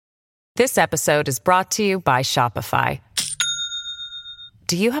This episode is brought to you by Shopify.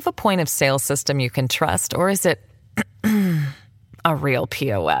 Do you have a point of sale system you can trust, or is it a real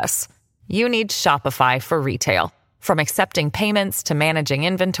POS? You need Shopify for retail. From accepting payments to managing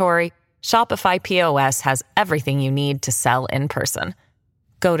inventory, Shopify POS has everything you need to sell in person.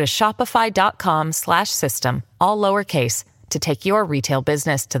 Go to shopify.com/system, all lowercase, to take your retail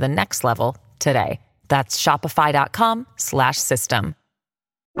business to the next level today. That's shopify.com/system.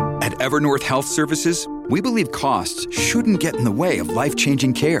 At Evernorth Health Services, we believe costs shouldn't get in the way of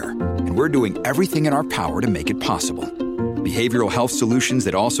life-changing care, and we're doing everything in our power to make it possible. Behavioral health solutions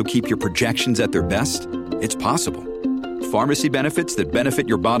that also keep your projections at their best? It's possible. Pharmacy benefits that benefit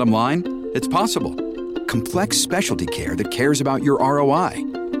your bottom line? It's possible. Complex specialty care that cares about your ROI?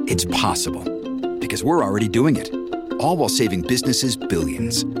 It's possible. Because we're already doing it. All while saving businesses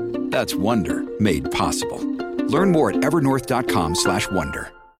billions. That's Wonder made possible. Learn more at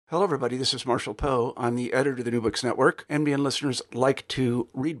evernorth.com/wonder. Hello, everybody. This is Marshall Poe. I'm the editor of the New Books Network. NBN listeners like to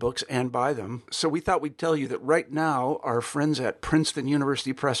read books and buy them. So we thought we'd tell you that right now, our friends at Princeton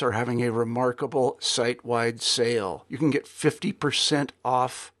University Press are having a remarkable site-wide sale. You can get 50%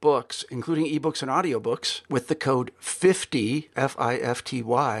 off books, including ebooks and audiobooks, with the code 50,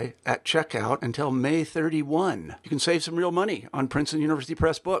 F-I-F-T-Y, at checkout until May 31. You can save some real money on Princeton University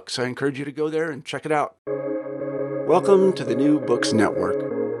Press books. I encourage you to go there and check it out. Welcome to the New Books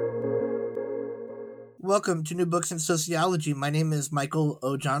Network. Welcome to New Books in Sociology. My name is Michael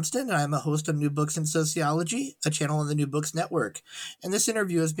O. Johnston, and I'm a host of New Books in Sociology, a channel on the New Books Network. And this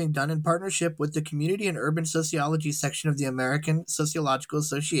interview is being done in partnership with the Community and Urban Sociology section of the American Sociological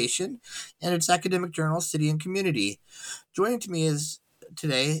Association and its academic journal, City and Community. Joining me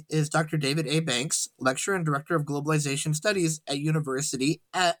today is Dr. David A. Banks, lecturer and director of Globalization Studies at University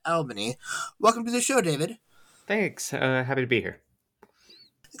at Albany. Welcome to the show, David. Thanks. Happy to be here.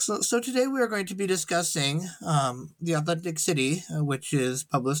 So today we are going to be discussing The Authentic City, which is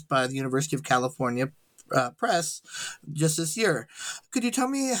published by the University of California Press just this year. Could you tell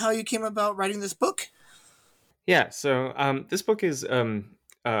me how you came about writing this book? Yeah, so this book is a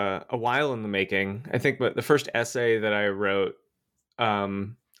while in the making. I think the first essay that I wrote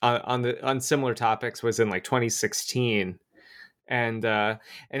on similar topics was in like 2016. And there,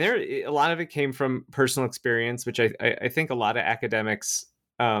 a lot of it came from personal experience, which I think a lot of academics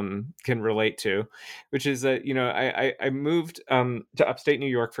can relate to, which is that, I moved to upstate New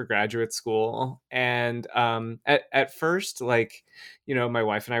York for graduate school. And at first, my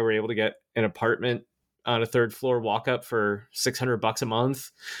wife and I were able to get an apartment on a third floor walk up for $600 a month.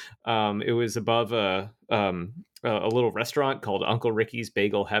 It was above a little restaurant called Uncle Ricky's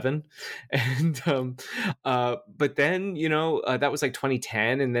Bagel Heaven. And but then, that was like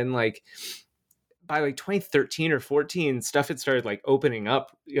 2010. And then by 2013 or 14, stuff had started opening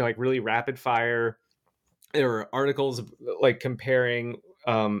up, really rapid fire. There were articles comparing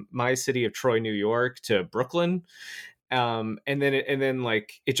my city of Troy, New York to Brooklyn. And then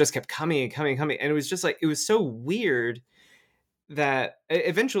it just kept coming and coming and coming. And it was just it was so weird that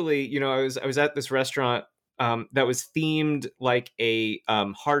eventually, I was at this restaurant that was themed like a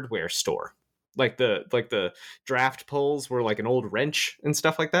hardware store. The draft pulls were like an old wrench and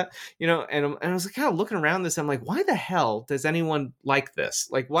stuff like that, and I was kind of looking around this. I'm like, why the hell does anyone like this?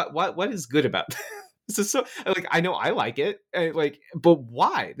 What is good about this? This is so I know I like it, but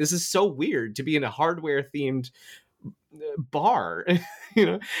why? This is so weird to be in a hardware themed bar,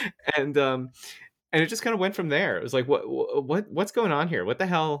 and it just kind of went from there. It was like, what's going on here? What the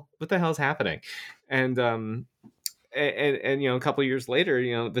hell is happening? And a couple of years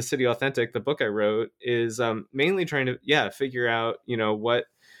later, The City Authentic, the book I wrote, is mainly trying to figure out what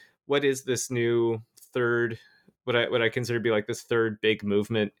is this new third, what I consider to be this third big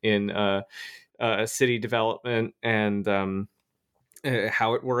movement in city development, and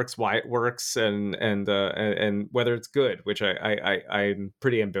how it works, why it works, and whether it's good, which I'm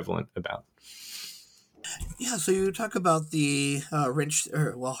pretty ambivalent about. Yeah, so you talk about the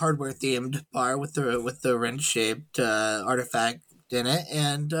hardware themed bar with the wrench shaped artifact in it,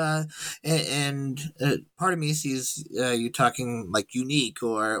 and part of me sees you talking unique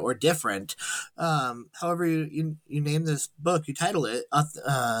or different. However, you name this book, you title it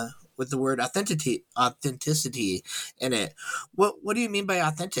with the word authenticity in it. What do you mean by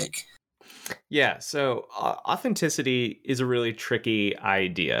authentic? Yeah, so authenticity is a really tricky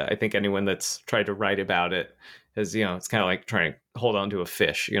idea. I think anyone that's tried to write about it has, it's kind of like trying to hold on to a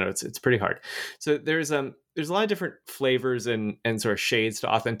fish. It's pretty hard. So there's a lot of different flavors and sort of shades to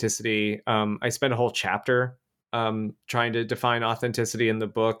authenticity. I spent a whole chapter trying to define authenticity in the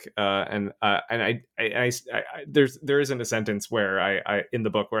book, and there isn't a sentence where I in the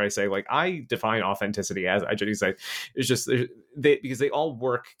book where I say like I define authenticity as I just say it's just because they all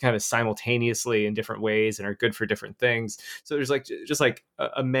work kind of simultaneously in different ways and are good for different things. So there's like just like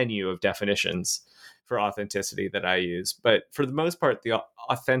a menu of definitions for authenticity that I use, but for the most part, the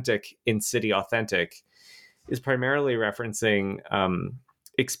authentic in City Authentic is primarily referencing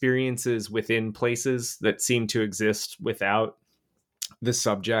experiences within places that seem to exist without the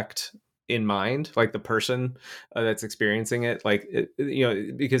subject in mind, like the person that's experiencing it, like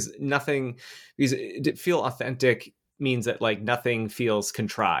because feel authentic means that like nothing feels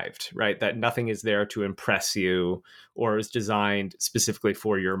contrived, right? That nothing is there to impress you or is designed specifically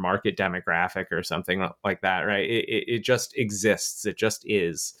for your market demographic or something like that, right? It just exists. It just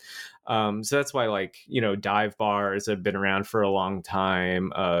is. So that's why, like, dive bars have been around for a long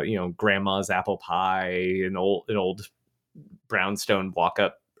time. Grandma's apple pie, an old brownstone walk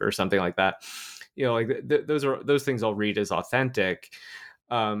up or something like that. Those things I'll read as authentic.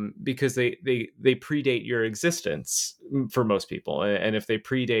 Because they predate your existence for most people. And if they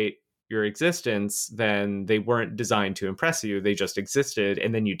predate your existence, then they weren't designed to impress you. They just existed,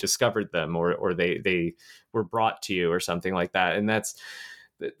 and then you discovered them, or they were brought to you or something like that. And that's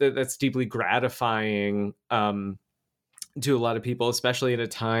deeply gratifying to a lot of people, especially at a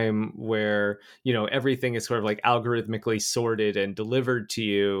time where, everything is sort of like algorithmically sorted and delivered to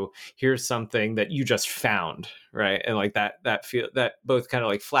you. Here's something that you just found, right? And like that both kind of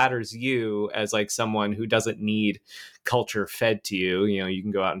like flatters you as like someone who doesn't need culture fed to you. You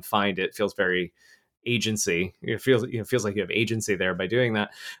can go out and find it. It feels very agency. It feels like you have agency there by doing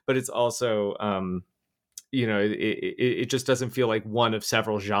that. But it's also, it just doesn't feel like one of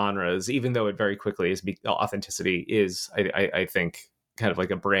several genres, even though it very quickly is. Authenticity is, I think, kind of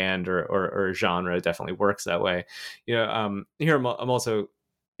like a brand or a genre. It definitely works that way. Here I'm also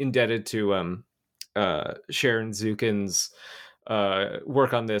indebted to Sharon Zukin's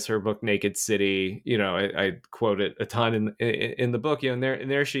work on this. Her book Naked City. I quote it a ton in the book. And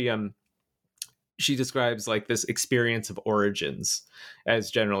there she describes like this experience of origins as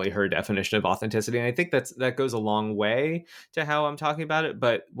generally her definition of authenticity. And I think that goes a long way to how I'm talking about it.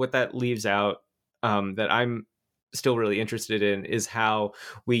 But what that leaves out, that I'm still really interested in, is how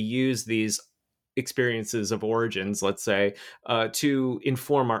we use these experiences of origins, let's say, to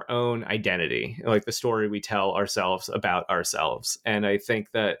inform our own identity, like the story we tell ourselves about ourselves. And I think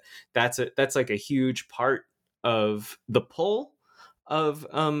that's like a huge part of the pull of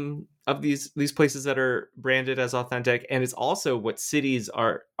these places that are branded as authentic. And it's also what cities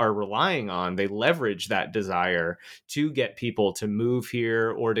are relying on. They leverage that desire to get people to move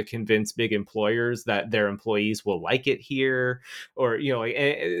here, or to convince big employers that their employees will like it here, or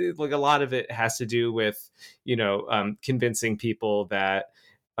like a lot of it has to do with convincing people that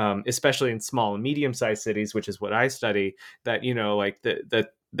especially in small and medium-sized cities, which is what I study, that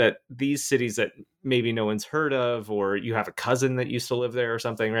that these cities that maybe no one's heard of, or you have a cousin that used to live there or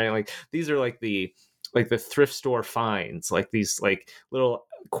something, right? Like these are like the thrift store finds, like these like little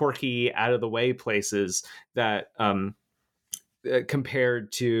quirky out of the way places that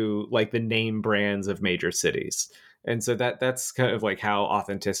compared to like the name brands of major cities. And so that's kind of like how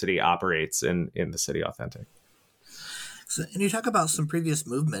authenticity operates in the City Authentic. So, and you talk about some previous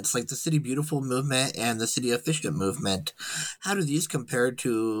movements, like the City Beautiful movement and the City Efficient movement. How do these compare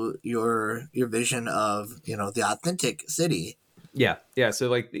to your vision of the authentic city? Yeah. So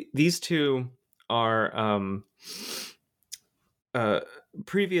like these two are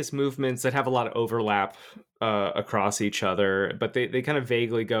previous movements that have a lot of overlap across each other, but they kind of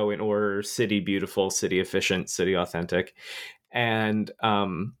vaguely go in order: City Beautiful, City Efficient, City Authentic. And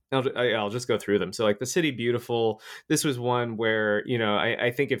I'll just go through them. So like the City Beautiful, this was one where,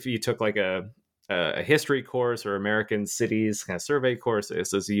 I think if you took like a history course or American cities kind of survey course,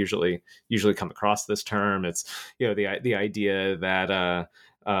 this is usually come across this term. It's, the idea that,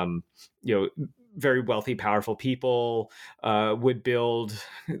 very wealthy, powerful people would build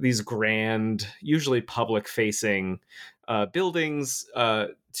these grand, usually public facing buildings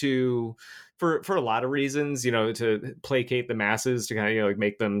for a lot of reasons, to placate the masses, to kind of, like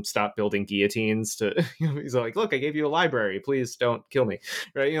make them stop building guillotines, to, he's like, look, I gave you a library, please don't kill me.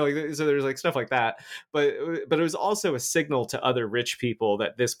 Right. So there's like stuff like that. But it was also a signal to other rich people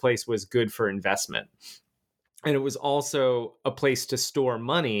that this place was good for investment. And it was also a place to store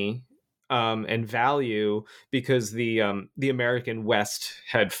money and value, because the American West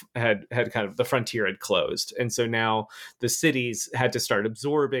had kind of, the frontier had closed, and so now the cities had to start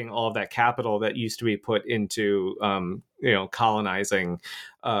absorbing all of that capital that used to be put into colonizing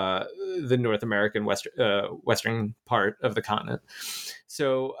the North American western part of the continent.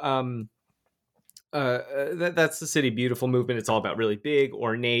 So that's the City Beautiful movement. It's all about really big,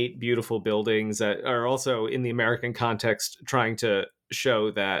 ornate, beautiful buildings that are also, in the American context, trying to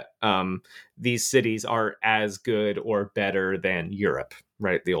show that these cities are as good or better than Europe,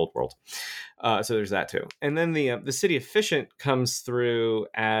 right? The old world. So there's that too. And then the city efficient comes through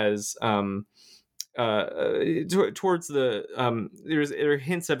as towards the there are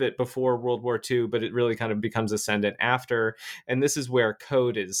hints of it before World War II, but it really kind of becomes ascendant after. And this is where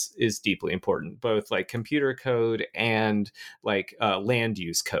code is deeply important, both like computer code and like land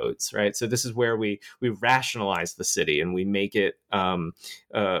use codes, right? So this is where we rationalize the city and we make it sort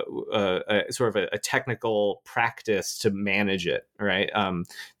of a technical practice to manage it, right?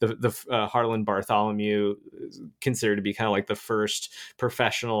 The Harlan Bartholomew is considered to be kind of like the first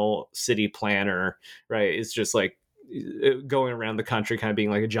professional city planner, right? It's just like going around the country kind of being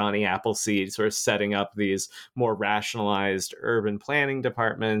like a Johnny Appleseed, sort of setting up these more rationalized urban planning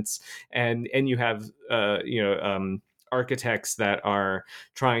departments. And you have architects that are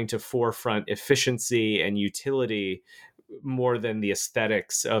trying to forefront efficiency and utility more than the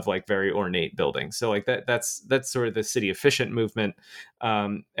aesthetics of like very ornate buildings. So like that's sort of the city efficient movement.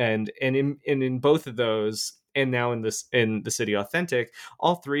 And in both of those, and now in the city authentic,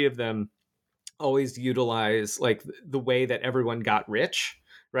 all three of them always utilize like the way that everyone got rich,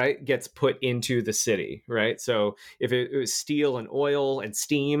 right, gets put into the city, right? So if it was steel and oil and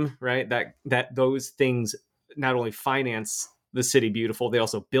steam, right, that those things not only finance the City Beautiful, they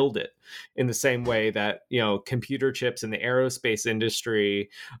also build it in the same way that, computer chips in the aerospace industry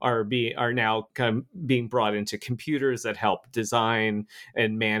are now kind of being brought into computers that help design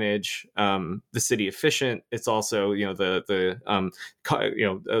and manage the city efficient. It's also, the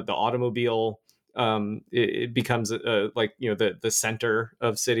automobile. It becomes the center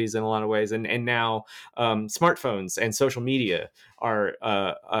of cities in a lot of ways, and now smartphones and social media are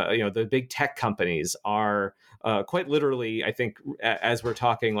the big tech companies are quite literally, I think, as we're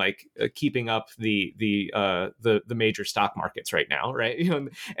talking, like keeping up the major stock markets right now, right? And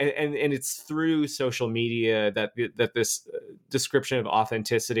it's through social media that this description of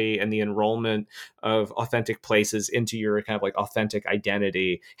authenticity and the enrollment of authentic places into your kind of like authentic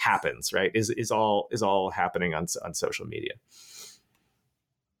identity happens, right? Is all happening on social media.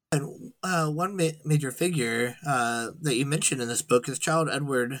 And one major figure that you mentioned in this book is Charles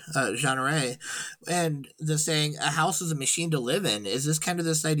Edward Jeanneret, and the saying, "A house is a machine to live in." Is this kind of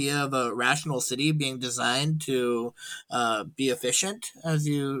this idea of a rational city being designed to be efficient, as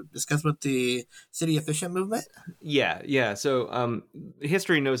you discussed with the city efficient movement? Yeah. So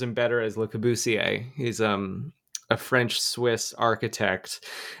history knows him better as Le Corbusier. He's a French-Swiss architect.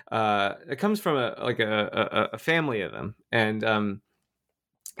 It comes from a family of them, and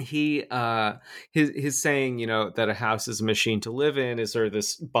he his saying, that a house is a machine to live in, is sort of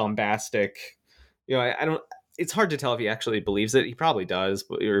this bombastic, I don't, it's hard to tell if he actually believes it. He probably does,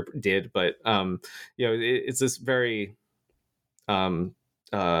 or did, but it's this very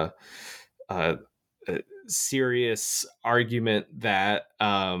serious argument that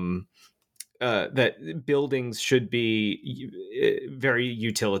that buildings should be very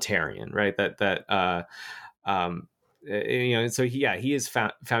utilitarian, right? So he is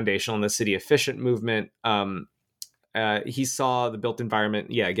foundational in the city efficient movement. He saw the built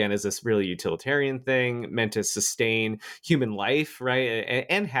environment, again, as this really utilitarian thing meant to sustain human life, right,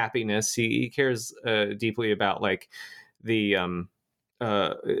 and happiness. He cares deeply about like the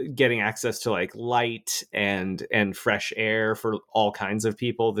getting access to like light and fresh air for all kinds of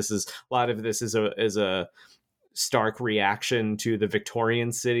people. A lot of this is a stark reaction to the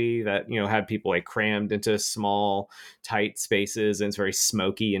Victorian city that had people like crammed into small tight spaces, and it's very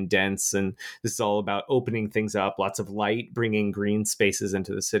smoky and dense, and this is all about opening things up, lots of light, bringing green spaces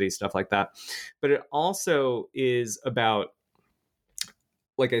into the city, stuff like that. But it also is about,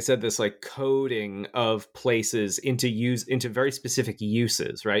 like I said, this like coding of places into very specific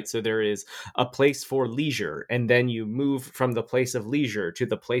uses, right? So there is a place for leisure, and then you move from the place of leisure to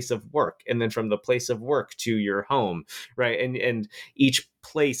the place of work, and then from the place of work to your home, right? And each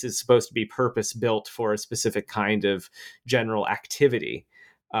place is supposed to be purpose built for a specific kind of general activity.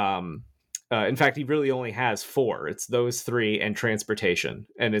 In fact, he really only has 4. It's those 3 and transportation.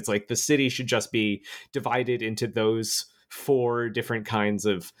 And it's like the city should just be divided into those 4 different kinds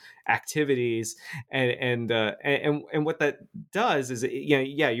of activities, and what that does is,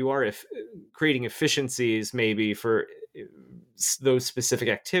 you are creating efficiencies maybe for those specific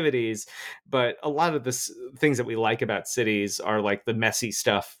activities, but a lot of the things that we like about cities are like the messy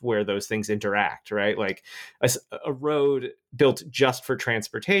stuff where those things interact, right? Like a road built just for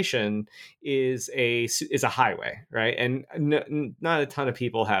transportation is a highway, right? And not a ton of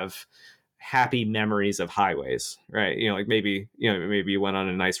people have happy memories of highways, right? Like maybe you went on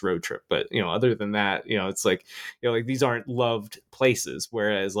a nice road trip, but other than that, it's like, like these aren't loved places.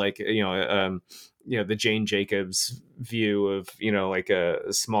 Whereas like, the Jane Jacobs view of, like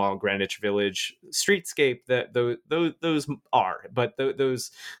a small Greenwich Village streetscape, that those are, but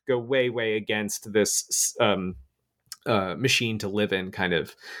those go way against this, machine to live in kind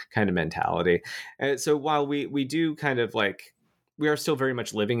of mentality. And so while we do kind of like, we are still very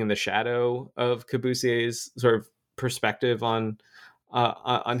much living in the shadow of Corbusier's sort of perspective on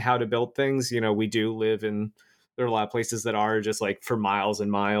how to build things. We do live in, there are a lot of places that are just like for miles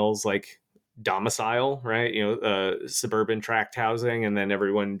and miles, like domicile, right? Suburban tract housing, and then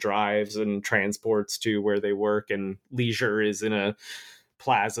everyone drives and transports to where they work, and leisure is in a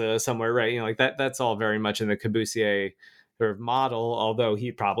plaza somewhere, right? Like that's all very much in the Corbusier sort of model, although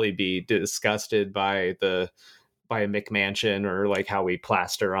he'd probably be disgusted by a McMansion, or like how we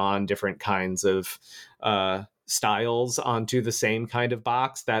plaster on different kinds of styles onto the same kind of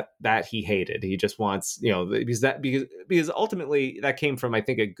box that he hated. He just wants, because ultimately that came from, I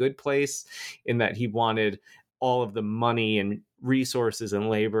think, a good place, in that he wanted all of the money and resources and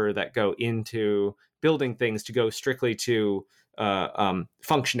labor that go into building things to go strictly to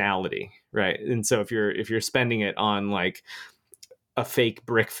functionality, right? And so if you're spending it on like a fake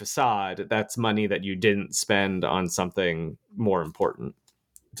brick facade, that's money that you didn't spend on something more important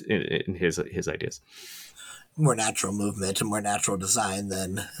in his ideas. More natural movement and more natural design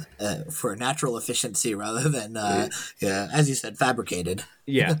than for natural efficiency, rather than as you said, fabricated.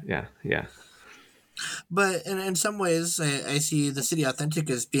 Yeah. But in some ways, I see the City Authentic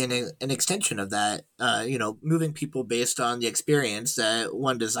as being an extension of that. Moving people based on the experience that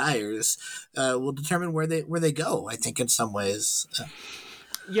one desires will determine where they go, I think, in some ways.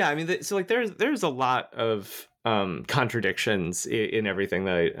 Yeah, I mean, so like there's a lot of contradictions in everything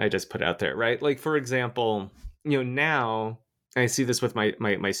that I just put out there, right? Like, for example, now I see this with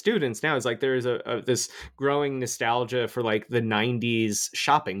my students now, is like there's this growing nostalgia for like the 90s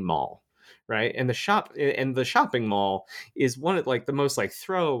shopping mall, right? And the shopping mall is one of like the most like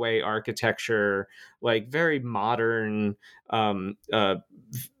throwaway architecture, like very modern,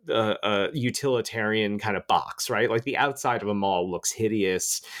 utilitarian kind of box, right? Like the outside of a mall looks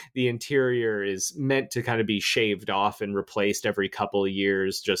hideous. The interior is meant to kind of be shaved off and replaced every couple of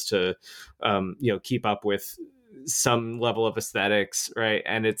years just to, keep up with some level of aesthetics, right?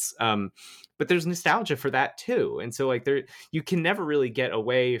 And it's, but there's nostalgia for that too. And so like you can never really get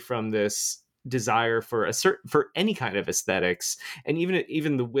away from this desire for any kind of aesthetics, and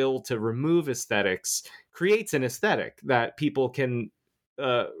even the will to remove aesthetics creates an aesthetic that people can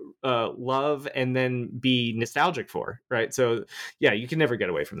love and then be nostalgic for, right? So yeah, you can never get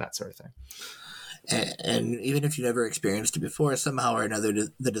away from that sort of thing. And even if you never experienced it before, somehow or another,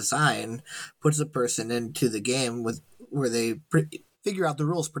 the design puts a person into the game where they figure out the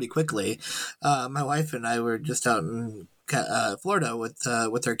rules pretty quickly. My wife and I were just out in Florida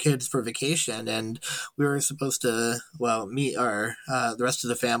with our kids for vacation, and we were supposed to meet the rest of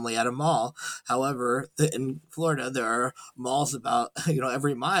the family at a mall. However, in Florida there are malls about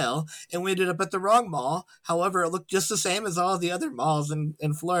every mile, and we ended up at the wrong mall. However, it looked just the same as all the other malls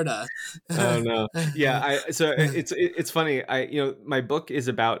in Florida. Oh no, yeah. It's funny. My book is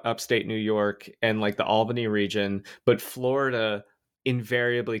about upstate New York and like the Albany region, but Florida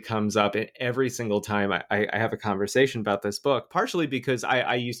invariably comes up in every single time I have a conversation about this book, partially because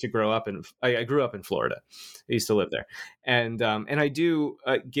I used to grow up I grew up in Florida. I used to live there. And I do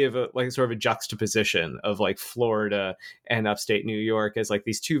give sort of a juxtaposition of like Florida and upstate New York as like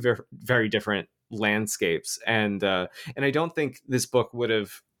these two very, very different landscapes. And I don't think this book would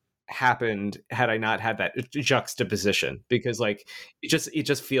have happened had I not had that juxtaposition, because like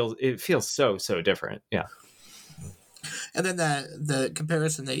it feels so different. Yeah. And then the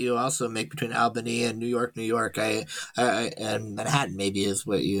comparison that you also make between Albany and New York, and Manhattan maybe is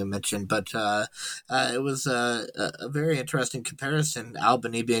what you mentioned, but it was a very interesting comparison.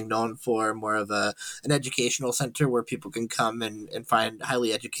 Albany being known for more of an educational center where people can come and find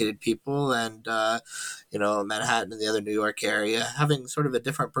highly educated people, and Manhattan and the other New York area having sort of a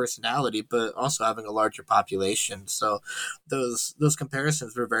different personality, but also having a larger population. So those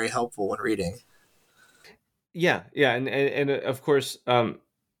comparisons were very helpful when reading. Yeah, and of course,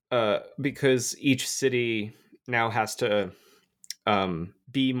 because each city now has to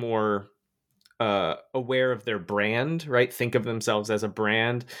be more aware of their brand, right? Think of themselves as a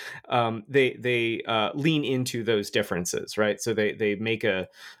brand. They lean into those differences, right? So they make a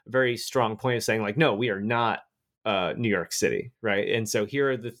very strong point of saying like, no, we are not New York City, right? And so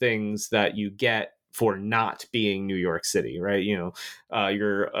here are the things that you get for not being New York City, right?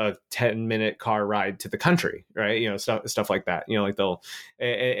 You're a 10-minute car ride to the country, right? Stuff like that. Like they'll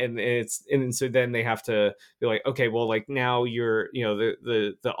and so then they have to be like, okay, well, like now you're,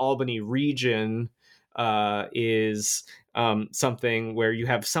 the Albany region is something where you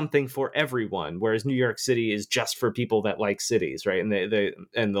have something for everyone, whereas New York City is just for people that like cities, right?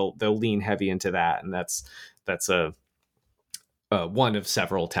 And they'll lean heavy into that, and that's a one of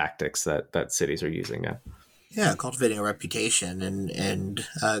several tactics that cities are using now. Yeah, cultivating a reputation and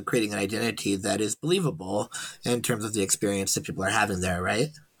creating an identity that is believable in terms of the experience that people are having there, right?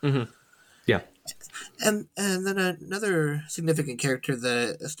 Mm-hmm. Yeah. And then another significant character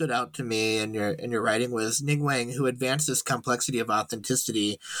that stood out to me in your writing was Ning Wang, who advanced this complexity of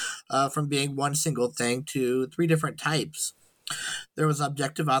authenticity from being one single thing to three different types. There was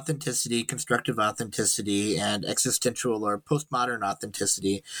objective authenticity, constructive authenticity, and existential or postmodern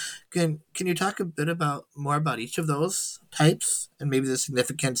authenticity. Can you talk a bit more about each of those types and maybe the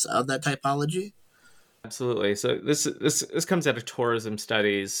significance of that typology? Absolutely. So this comes out of tourism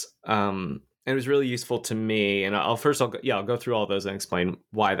studies, and it was really useful to me. And I'll go through all those and explain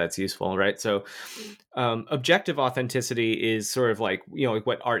why that's useful, right? So, objective authenticity is sort of like like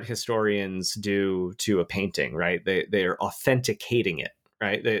what art historians do to a painting, right? They're authenticating it.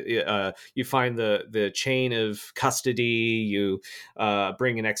 Right, you find the chain of custody. You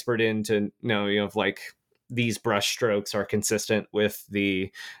bring an expert in to like these brush strokes are consistent with the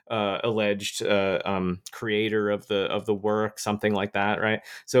alleged creator of the work, something like that, right?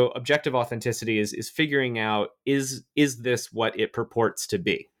 So objective authenticity is figuring out is this what it purports to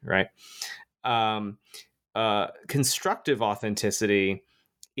be, right? Constructive authenticity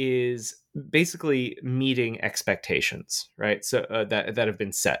is basically meeting expectations, right? So that have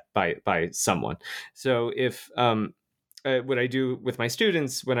been set by someone. So if what I do with my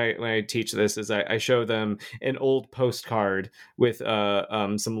students when I teach this is I show them an old postcard with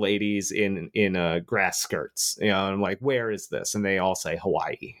some ladies in grass skirts, and I'm like, where is this? And they all say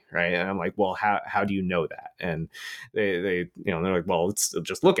Hawaii, right? And I'm like, well, how do you know that? And they're like, well, let's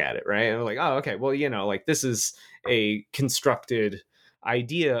just look at it, right? And I'm like, oh, okay, well, like this is a constructed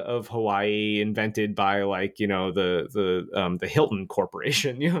idea of Hawaii invented by like the Hilton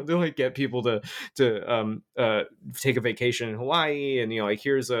Corporation, to like get people to take a vacation in Hawaii, and like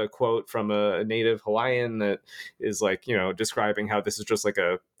here's a quote from a native Hawaiian that is like describing how this is just like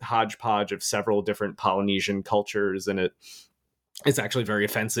a hodgepodge of several different Polynesian cultures, and it's actually very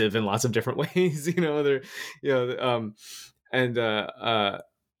offensive in lots of different ways. They're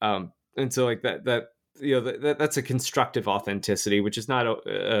and so like that that's a constructive authenticity, which is not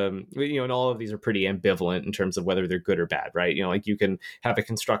and all of these are pretty ambivalent in terms of whether they're good or bad, right? Like you can have a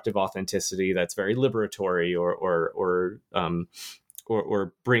constructive authenticity that's very liberatory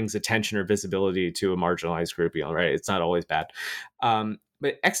or brings attention or visibility to a marginalized group, right? It's not always bad.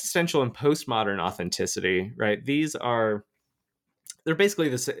 But existential and postmodern authenticity, right? They're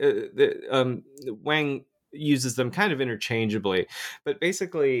basically Wang uses them kind of interchangeably, but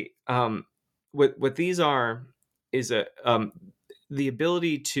basically what these are is the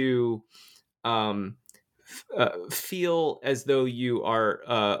ability to feel as though you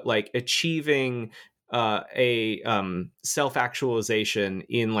are like achieving a self-actualization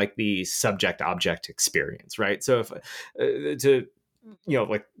in like the subject-object experience, right? So if to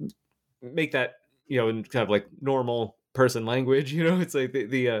like make that in kind of like normal person language, it's like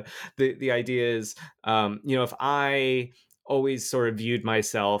the idea is if I always sort of viewed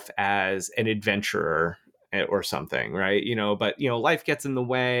myself as an adventurer or something, right? But life gets in the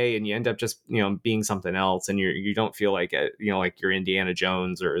way and you end up just being something else, and you don't feel like like you're Indiana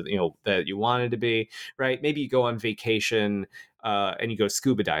Jones or that you wanted to be, right? Maybe you go on vacation and you go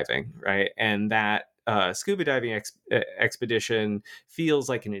scuba diving, right? And that scuba diving expedition feels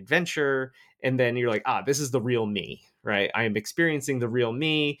like an adventure, and then you're like, this is the real me, right? I am experiencing the real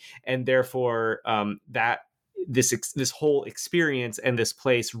me, and therefore that this whole experience and this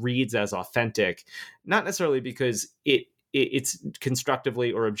place reads as authentic, not necessarily because it's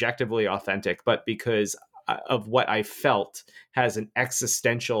constructively or objectively authentic, but because of what I felt has an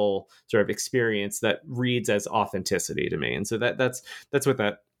existential sort of experience that reads as authenticity to me. And so that's what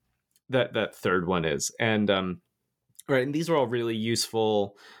that third one is. And right, and these are all really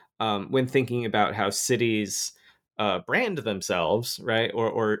useful when thinking about how cities brand themselves, right,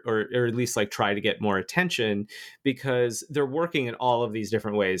 or at least like try to get more attention, because they're working in all of these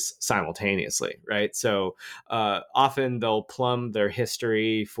different ways simultaneously, right? So often they'll plumb their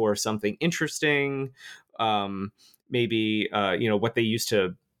history for something interesting, maybe what they used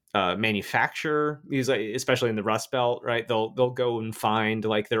to manufacture, especially in the Rust Belt, right? They'll go and find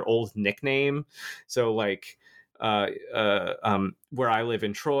like their old nickname. So like where I live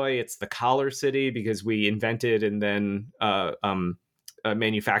in Troy, it's the Collar City because we invented and then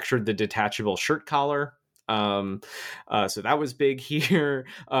manufactured the detachable shirt collar. So that was big here.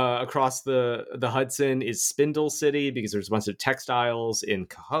 Across the Hudson is Spindle City because there's a bunch of textiles in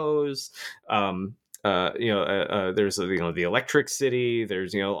Cohoes. There's the Electric City.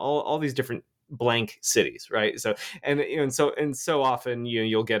 There's all these different blank cities, right? So and so often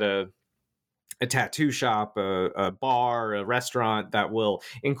you'll get a tattoo shop, a bar, a restaurant that will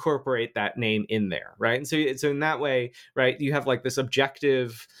incorporate that name in there, right? And so in that way, right, you have like this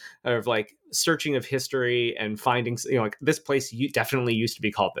objective of like searching of history and finding, like this place definitely used to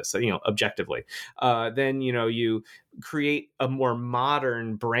be called this, objectively. Then you create a more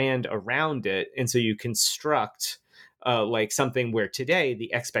modern brand around it, and so you construct like something where today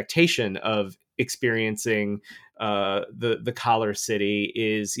the expectation of experiencing the Collar City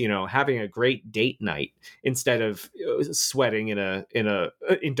is having a great date night instead of sweating in a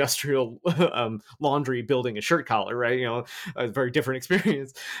industrial laundry building a shirt collar, right? A very different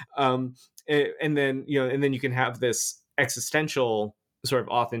experience. And then you can have this existential sort of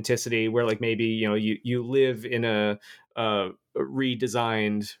authenticity where like maybe you live in a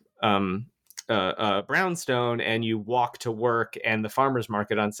redesigned brownstone and you walk to work and the farmer's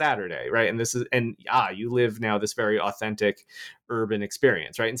market on Saturday, right? And you live now this very authentic urban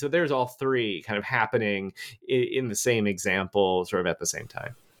experience, right? And so there's all three kind of happening in the same example, sort of at the same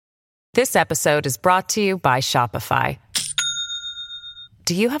time. This episode is brought to you by Shopify.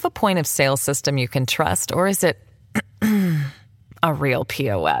 Do you have a point of sale system you can trust, or is it a real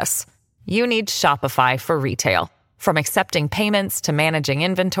POS? You need Shopify for retail. From accepting payments to managing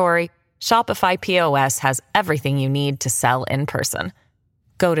inventory, Shopify POS has everything you need to sell in person.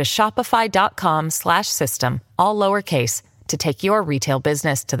 Go to shopify.com/system, all lowercase, to take your retail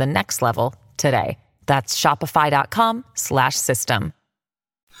business to the next level today. That's shopify.com/system.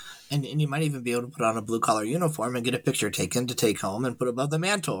 And you might even be able to put on a blue collar uniform and get a picture taken to take home and put above the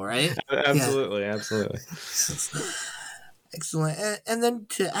mantle, right? Absolutely, yeah. Absolutely. Excellent. And then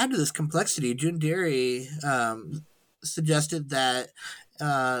to add to this complexity, June Deary suggested that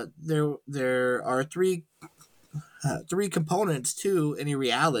there are three components to any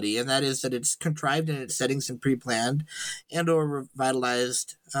reality, and that is that it's contrived in its settings and pre-planned and or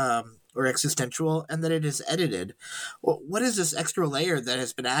revitalized or existential, and that it is edited. What is this extra layer that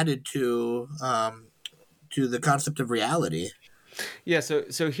has been added to the concept of reality? Yeah,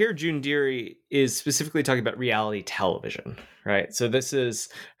 so here June Deary is specifically talking about reality television, right? So this is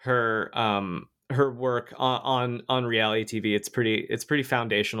her work on reality TV. It's pretty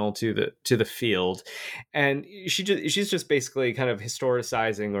foundational to the field, and she's just basically kind of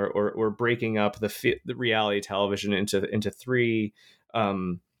historicizing or breaking up the reality television into three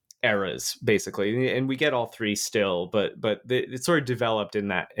eras, basically, and we get all three still, but it's sort of developed in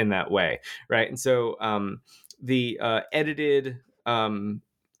that way, right? And so the edited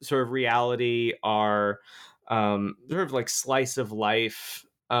sort of reality are sort of like slice of life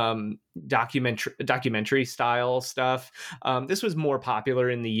documentary style stuff. This was more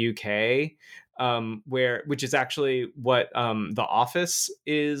popular in the UK, which is actually what The Office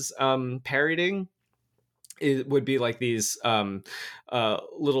is parodying. It would be like these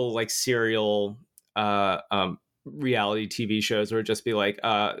little like serial reality TV shows, or just be like,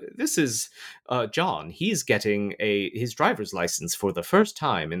 this is John. He's getting his driver's license for the first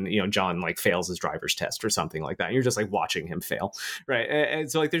time, and John like fails his driver's test or something like that. And you're just like watching him fail, right?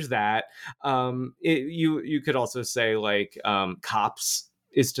 And so like there's that. You could also say like Cops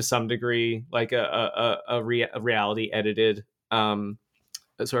is to some degree like a reality edited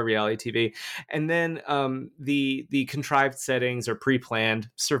sort of reality TV. And then the contrived settings are pre-planned.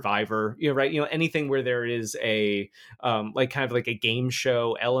 Survivor, right? Anything where there is a like kind of like a game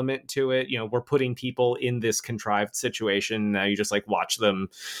show element to it. We're putting people in this contrived situation. Now you just like watch them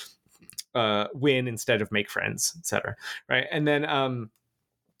win instead of make friends, etc. Right? And then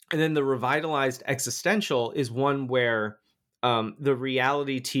the revitalized existential is one where the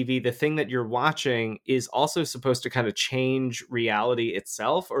reality TV, the thing that you're watching, is also supposed to kind of change reality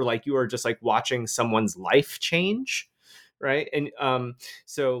itself, or like you are just like watching someone's life change, right? And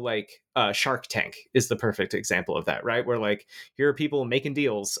so like Shark Tank is the perfect example of that, right? Where like here are people making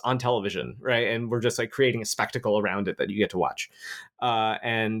deals on television, right? And we're just like creating a spectacle around it that you get to watch.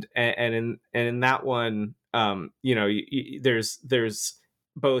 And in that one, there's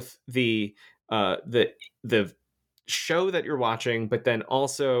both the show that you're watching, but then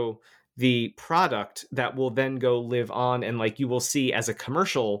also the product that will then go live on, and like you will see as a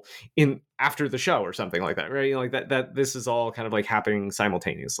commercial in after the show or something like that, right? Like that this is all kind of like happening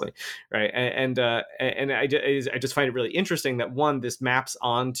simultaneously, right? And I just find it really interesting that one, this maps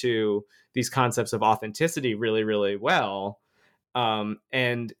onto these concepts of authenticity really, really well.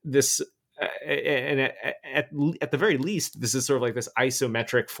 And this and at the very least, this is sort of like this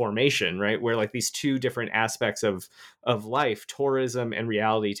isometric formation, right, where like these two different aspects of life, tourism and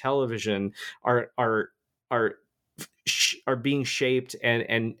reality television, are being shaped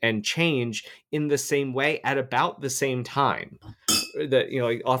and change in the same way at about the same time. That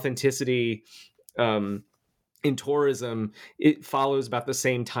like authenticity in tourism, it follows about the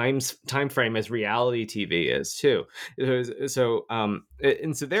same time frame as reality TV is too. So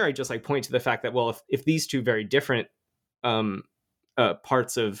and so there I just like point to the fact that, well, if these two very different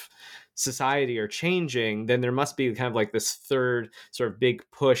parts of society are changing, then there must be kind of like this third sort of big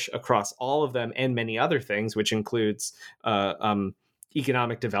push across all of them and many other things, which includes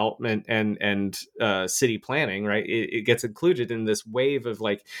economic development and city planning, right? It gets included in this wave of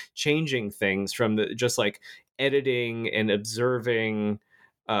like changing things from the just like editing and observing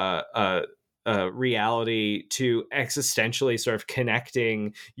reality to existentially sort of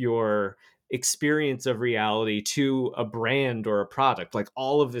connecting your experience of reality to a brand or a product. Like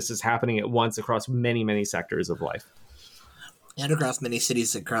all of this is happening at once across many, many sectors of life. And across many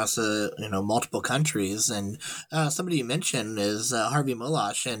cities across multiple countries. And somebody you mentioned is Harvey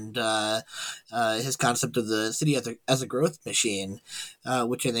Molash and his concept of the city as a growth machine,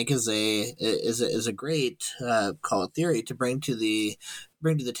 which I think is a great call it theory to bring to the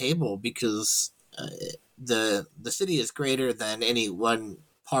table, because the city is greater than any one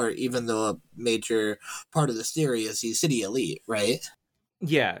part, even though a major part of this theory is the city elite, right?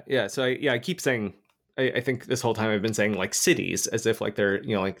 Yeah. So I keep saying, I think this whole time I've been saying like cities as if like they're,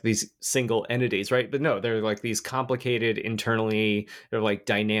 like these single entities, right? But no, they're like these complicated internally, they're like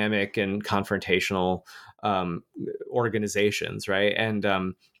dynamic and confrontational organizations, right? And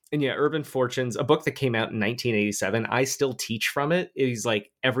yeah, Urban Fortunes, a book that came out in 1987, I still teach from it. It is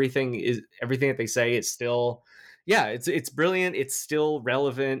like everything that they say is still, yeah, it's brilliant. It's still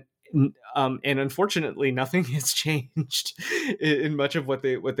relevant. And unfortunately, nothing has changed in much of what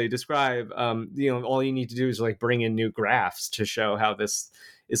they describe. All you need to do is like bring in new graphs to show how this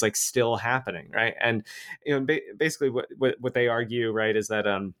is like still happening, right? And basically, what they argue, right, is that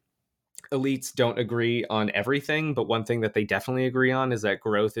elites don't agree on everything, but one thing that they definitely agree on is that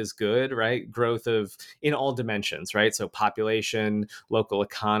growth is good, right? Growth of in all dimensions, right? So population, local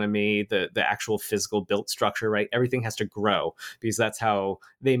economy, the actual physical built structure, right? Everything has to grow because that's how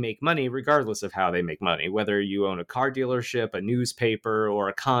they make money, regardless of how they make money, whether you own a car dealership, a newspaper, or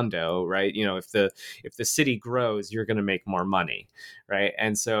a condo, right? If the city grows, you're going to make more money, right?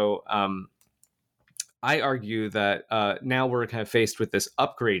 And so I argue that now we're kind of faced with this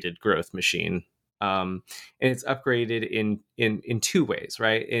upgraded growth machine, and it's upgraded in two ways,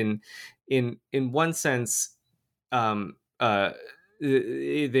 right? In one sense, there's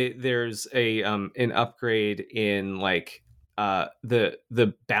an upgrade in like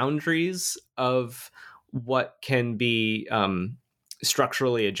the boundaries of what can be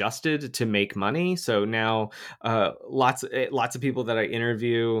structurally adjusted to make money. So now lots of people that I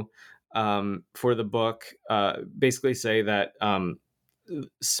interview for the book basically say that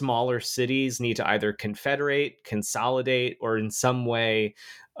smaller cities need to either confederate, consolidate, or in some way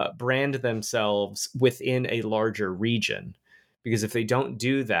brand themselves within a larger region. Because if they don't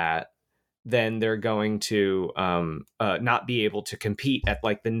do that, then they're going to not be able to compete at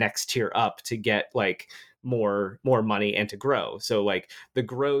like the next tier up to get like more money and to grow. So like the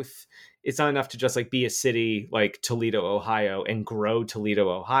growth, it's not enough to just like be a city like Toledo, Ohio and grow Toledo,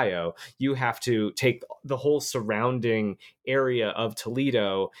 Ohio. You have to take the whole surrounding area of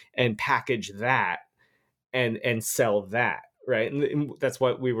Toledo and package that and sell that. Right. And that's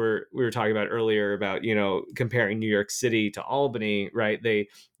what we were talking about earlier about, comparing New York City to Albany. Right.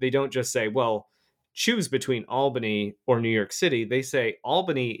 They don't just say, well, choose between Albany or New York City. They say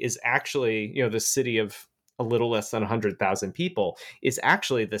Albany is actually, the city of a little less than 100,000 people is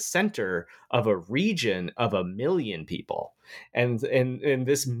actually the center of a region of 1 million people. And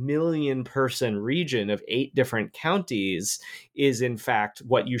this 1 million person region of 8 different counties is in fact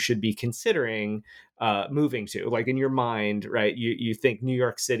what you should be considering moving to. Like in your mind, right, you think New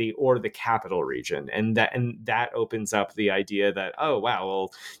York City or the capital region, and that opens up the idea that, oh wow,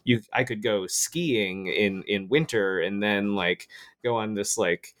 well I could go skiing in winter and then like go on this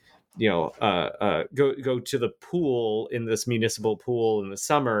like go to the pool in this municipal pool in the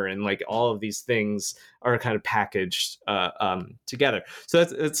summer, and like all of these things are kind of packaged together. So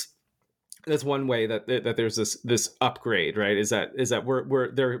that's one way that there's this upgrade, right? Is that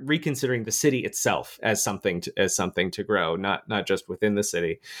they're reconsidering the city itself as something to grow, not just within the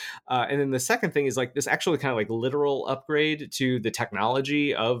city. And then the second thing is like this actually kind of like literal upgrade to the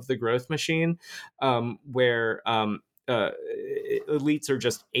technology of the growth machine, where elites are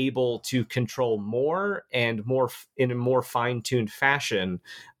just able to control more and more in a more fine-tuned fashion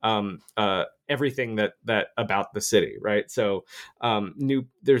everything that about the city, right? So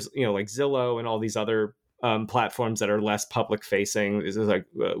there's like Zillow and all these other platforms that are less public facing. This is like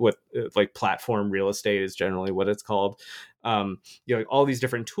what like platform real estate is generally what it's called. All these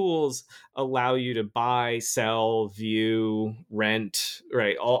different tools allow you to buy, sell, view, rent,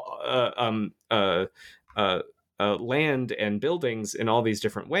 right? Land and buildings in all these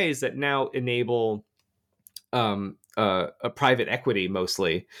different ways that now enable a private equity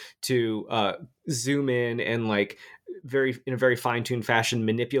mostly to zoom in and like in a very fine-tuned fashion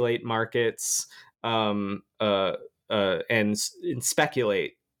manipulate markets and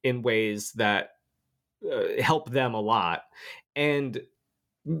speculate in ways that help them a lot and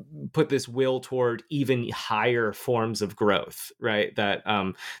put this will toward even higher forms of growth, right? That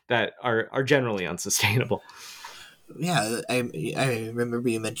are generally unsustainable. Yeah, I remember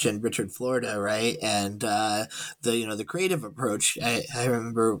you mentioned Richard Florida, right? And the creative approach. I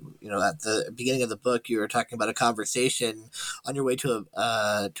remember at the beginning of the book you were talking about a conversation on your way to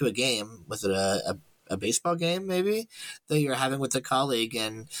a game. Was it a baseball game maybe that you're having with a colleague,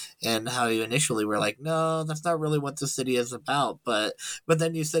 and how you initially were like, no, that's not really what the city is about, but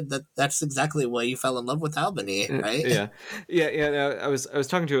then you said that's exactly why you fell in love with Albany, right? Yeah. I was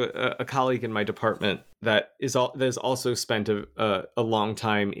talking to a colleague in my department that has also spent a long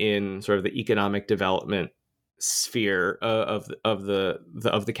time in sort of the economic development sphere of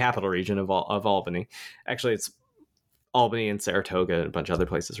the capital region of Albany. Actually, it's Albany and Saratoga and a bunch of other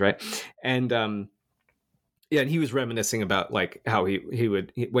places, right? And and he was reminiscing about like how he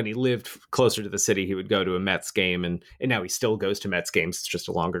would when he lived closer to the city, he would go to a Mets game, and now he still goes to Mets games. It's just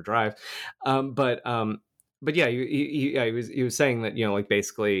a longer drive. But yeah, he was saying that like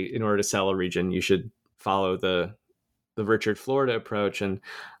basically in order to sell a region, you should follow the Richard Florida approach. And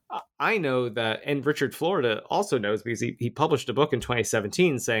I know that, and Richard Florida also knows because he published a book in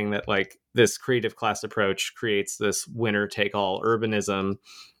 2017 saying that like this creative class approach creates this winner take all urbanism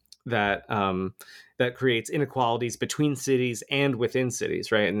that that creates inequalities between cities and within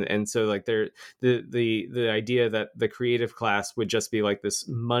cities, right? And so like the idea that the creative class would just be like this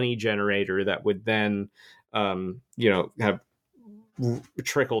money generator that would then have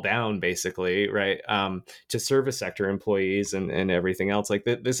trickle down basically, right, to service sector employees and everything else. Like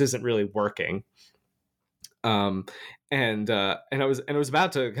this isn't really working. And I was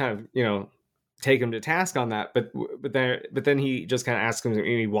about to kind of take him to task on that, but then he just kind of asked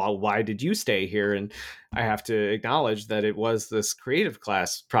him, well, why did you stay here? And I have to acknowledge that it was this creative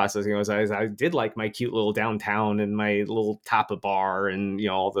class process. I did like my cute little downtown and my little Tapa bar and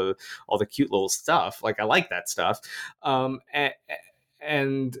all the cute little stuff. Like I like that stuff,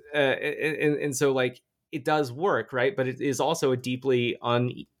 and so like it does work, right? But it is also a deeply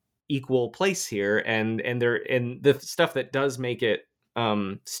unequal place here, and the stuff that does make it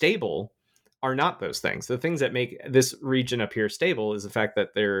stable are not those things. The things that make this region up here stable is the fact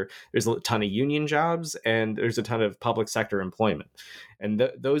that there's a ton of union jobs and there's a ton of public sector employment. And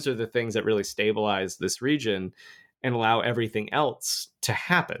those are the things that really stabilize this region and allow everything else to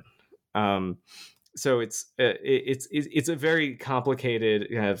happen. So it's a very complicated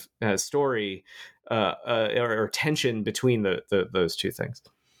kind of story or tension between those two things.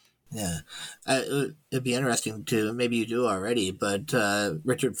 Yeah, it'd be interesting to, maybe you do already, but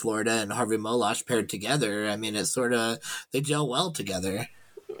Richard Florida and Harvey Molosh paired together. I mean, it's sort of, they gel well together.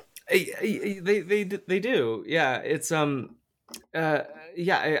 They do. Yeah, it's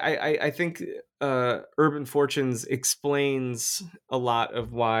I think Urban Fortunes explains a lot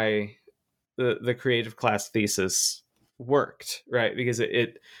of why the creative class thesis worked, right? Because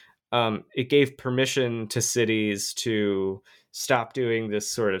it gave permission to cities to stop doing this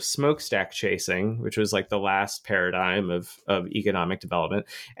sort of smokestack chasing, which was like the last paradigm of economic development,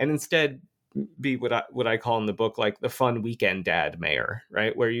 and instead be what I call in the book like the fun weekend dad mayor,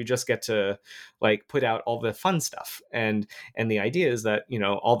 right? Where you just get to like put out all the fun stuff, and the idea is that, you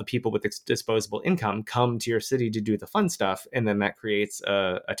know, all the people with disposable income come to your city to do the fun stuff, and then that creates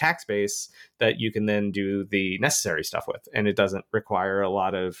a tax base that you can then do the necessary stuff with, and it doesn't require a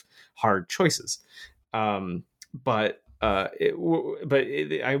lot of hard choices. We've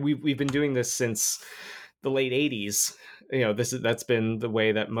been doing this since the late 80s. You know, that's been the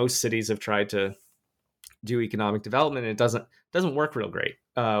way that most cities have tried to do economic development, and it doesn't work real great.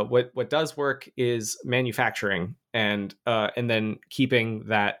 What does work is manufacturing, and then keeping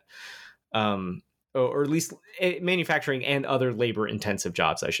that, or at least manufacturing and other labor intensive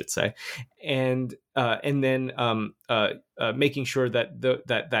jobs, I should say, and then making sure that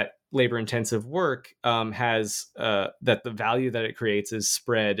that labor intensive work has that the value that it creates is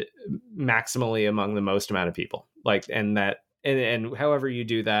spread maximally among the most amount of people. Like, and however you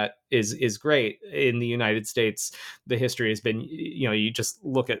do that is great. In the United States, the history has been, you know, you just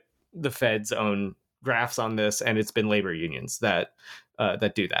look at the Fed's own graphs on this, and it's been labor unions that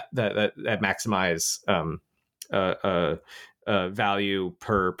do that maximize value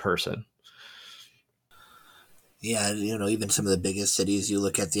per person. Yeah, you know, even some of the biggest cities, you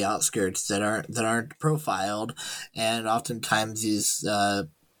look at the outskirts that aren't profiled, and oftentimes these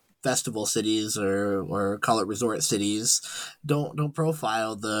festival cities or call it resort cities don't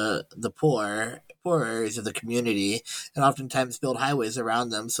profile the poor areas of the community, and oftentimes build highways around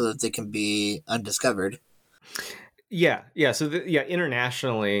them so that they can be undiscovered. Yeah. So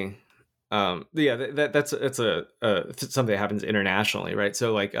internationally, that's something that happens internationally, right?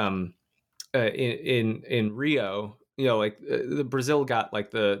 So like in Rio, you know, like the Brazil got like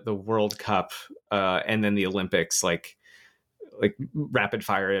the World Cup and then the Olympics like rapid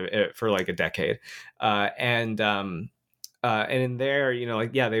fire for like a decade, and in there, you know,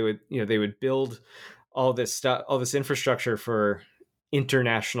 like they would build all this infrastructure for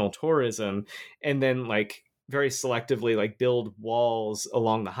international tourism, and then like very selectively like build walls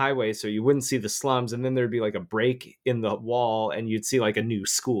along the highway so you wouldn't see the slums, and then there'd be like a break in the wall and you'd see like a new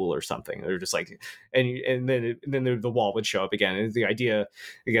school or something. They're just like, and then the wall would show up again, and the idea,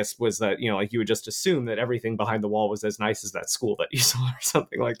 I guess, was that, you know, like you would just assume that everything behind the wall was as nice as that school that you saw or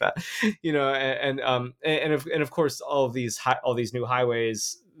something like that, you know. And of course all these new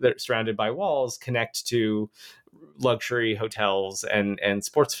highways that are surrounded by walls connect to luxury hotels and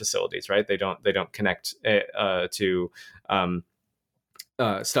sports facilities, right? They don't connect to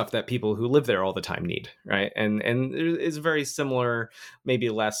stuff that people who live there all the time need, right? And it's very similar, maybe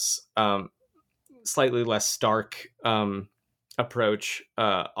less, slightly less stark approach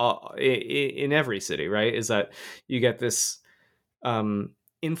in every city, right? Is that you get this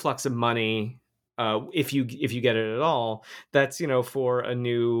influx of money, if you get it at all, that's, you know, for a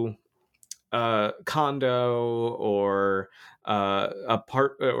new condo or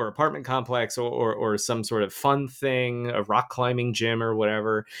apartment complex or some sort of fun thing, a rock climbing gym or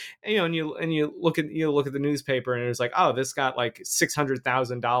whatever. And, you know, and you look at the newspaper and it's like, oh, this got like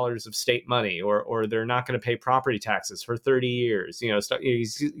 $600,000 of state money, or they're not going to pay property taxes for 30 years. You know, stuff, you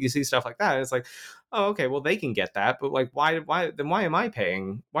see stuff like that. And it's like, oh, okay, well, they can get that, but like, why am I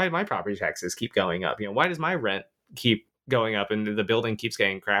paying? Why do my property taxes keep going up? You know, why does my rent keep going up and the building keeps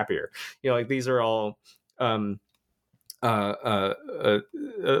getting crappier? You know, like these are all feel,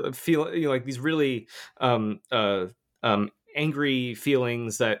 you know, like these really angry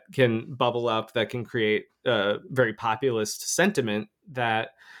feelings that can bubble up, that can create very populist sentiment that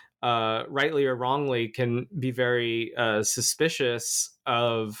rightly or wrongly can be very suspicious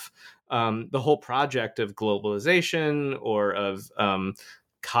of the whole project of globalization or of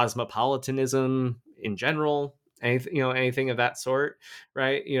cosmopolitanism in general. Anything of that sort,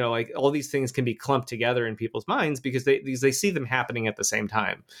 right? You know, like all these things can be clumped together in people's minds because they see them happening at the same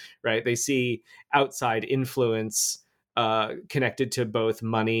time, right? They see outside influence connected to both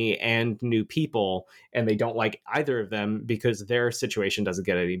money and new people, and they don't like either of them because their situation doesn't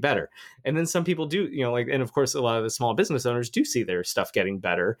get any better. And then some people do, you know, like, and of course a lot of the small business owners do see their stuff getting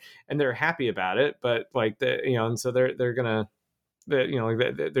better and they're happy about it, but like and so they're gonna, you know,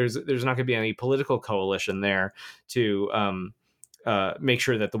 like there's not going to be any political coalition there to make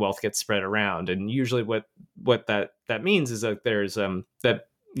sure that the wealth gets spread around. And usually what that means is that there's that,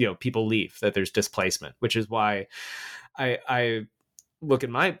 you know, people leave, that there's displacement, which is why I look at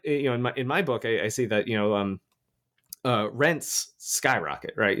my, you know, in my book, I see that, you know, rents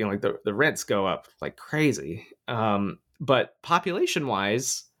skyrocket, right? You know, like the rents go up like crazy. But population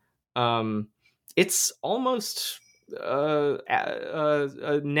wise, it's almost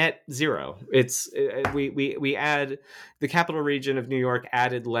net zero. We add, the capital region of New York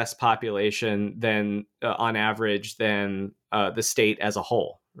added less population than on average than the state as a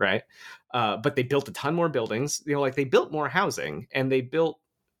whole, right? But they built a ton more buildings. Like they built more housing, and they built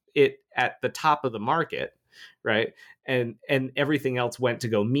it at the top of the market, right? And everything else went to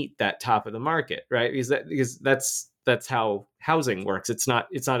go meet that top of the market, right? Because that's how housing works. It's not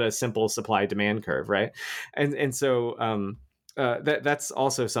a simple supply demand curve, right? And so that's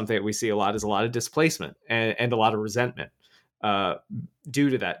also something that we see a lot, is a lot of displacement and a lot of resentment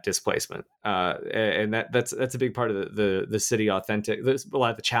due to that displacement, and that's a big part of the City Authentic. There's a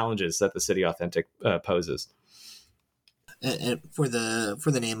lot of the challenges that the City Authentic poses. And for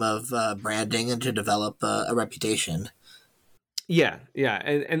the name of branding and to develop a reputation. Yeah,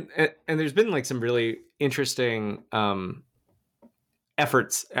 and there's been like some really interesting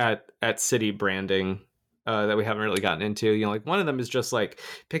efforts at city branding that we haven't really gotten into. Like one of them is just like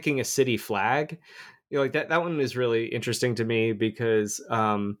picking a city flag. Like that one is really interesting to me because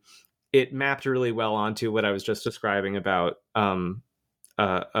it mapped really well onto what I was just describing about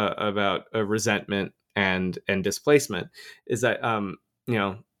resentment and displacement. Is that I don't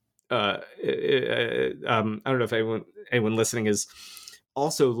know if anyone listening has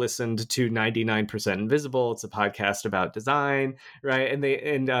also listened to 99% Invisible. It's a podcast about design, right? And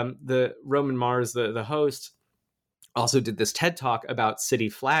the Roman Mars, the host, also did this TED Talk about city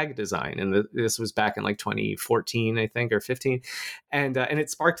flag design, and this was back in like 2014, I think, or 15, and it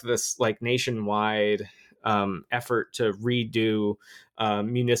sparked this like nationwide effort to redo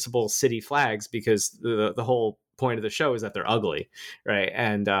municipal city flags, because the whole point of the show is that they're ugly, right?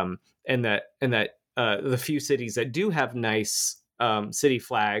 And that the few cities that do have nice city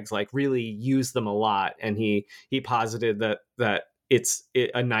flags like really use them a lot, and he posited that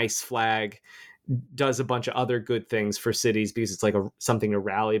a nice flag does a bunch of other good things for cities because it's like something to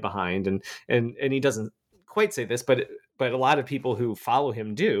rally behind, and he doesn't quite say this, but a lot of people who follow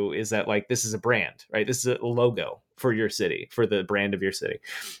him do, is that like this is a brand, right? This is a logo for your city, for the brand of your city.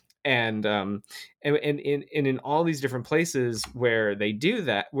 And in all these different places where they do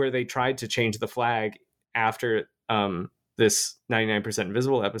that, where they tried to change the flag after this 99%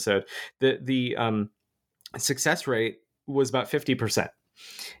 Invisible episode, the success rate was about 50%,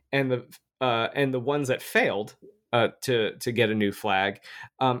 and the ones that failed to get a new flag,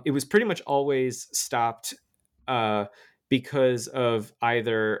 it was pretty much always stopped because of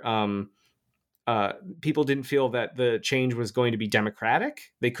either people didn't feel that the change was going to be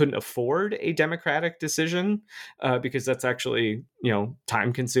democratic. They couldn't afford a democratic decision because that's actually,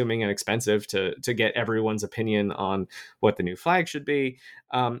 time consuming and expensive to get everyone's opinion on what the new flag should be,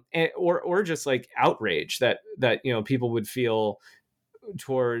 or just like outrage that people would feel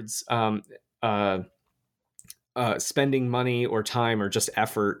towards spending money or time or just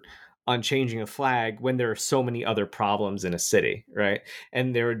effort on changing a flag when there are so many other problems in a city, right?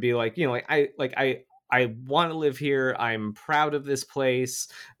 And there would be like, I want to live here. I'm proud of this place,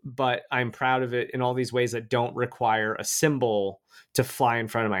 but I'm proud of it in all these ways that don't require a symbol to fly in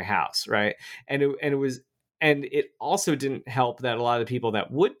front of my house, right? And it also didn't help that a lot of the people that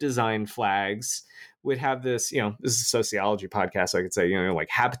would design flags would have this, this is a sociology podcast, so I could say,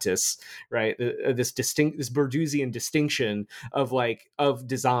 like habitus, right? This Bourdieusian distinction of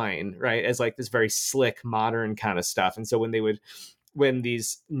design, right? As like this very slick, modern kind of stuff. And so when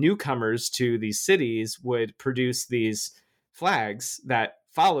these newcomers to these cities would produce these flags that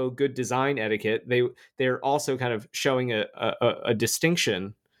follow good design etiquette, they're also kind of showing a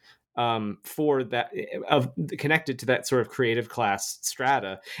distinction for that, of connected to that sort of creative class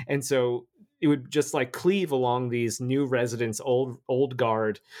strata. And so it would just like cleave along these new residents, old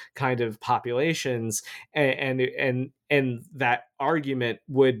guard kind of populations, and that argument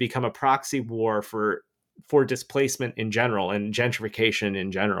would become a proxy war for displacement in general and gentrification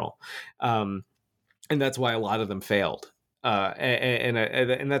in general, and that's why a lot of them failed.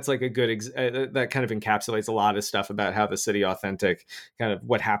 And that's like a good that kind of encapsulates a lot of stuff about how the City Authentic, kind of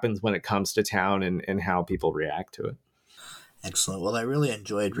what happens when it comes to town and how people react to it. Excellent. Well, I really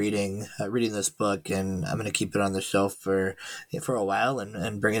enjoyed reading this book, and I'm going to keep it on the shelf for a while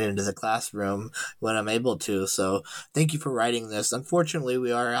and bring it into the classroom when I'm able to. So thank you for writing this. Unfortunately,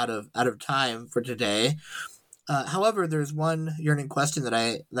 we are out of time for today. However, there's one yearning question that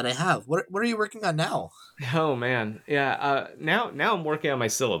I have. What are you working on now? Oh man, yeah. Now I'm working on my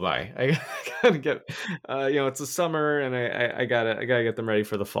syllabi. I gotta get, it's the summer, and I gotta get them ready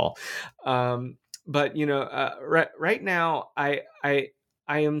for the fall. But right now I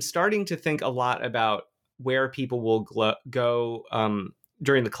am starting to think a lot about where people will go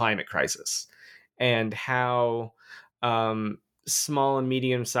during the climate crisis, and how small and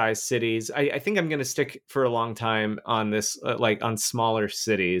medium-sized cities. I think I'm going to stick for a long time on this, like on smaller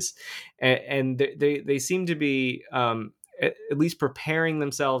cities, and they seem to be at least preparing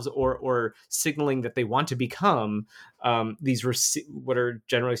themselves or signaling that they want to become these what are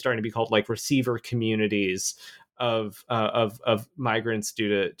generally starting to be called like receiver communities of migrants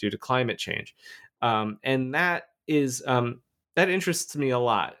due to climate change, and that is that interests me a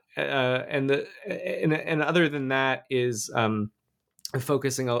lot. And other than that is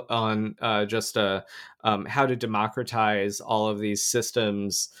focusing on just how to democratize all of these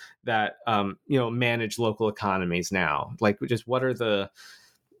systems that manage local economies now. Like, just what are the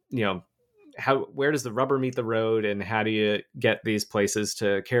where does the rubber meet the road, and how do you get these places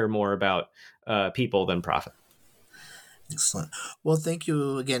to care more about people than profit? Excellent. Well, thank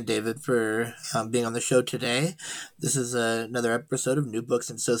you again, David, for being on the show today. This is another episode of New Books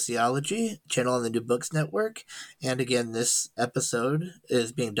in Sociology, channel on the New Books Network. And again, this episode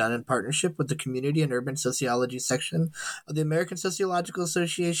is being done in partnership with the Community and Urban Sociology section of the American Sociological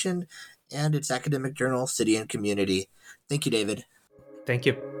Association and its academic journal, City and Community. Thank you, David. Thank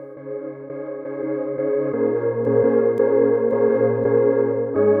you.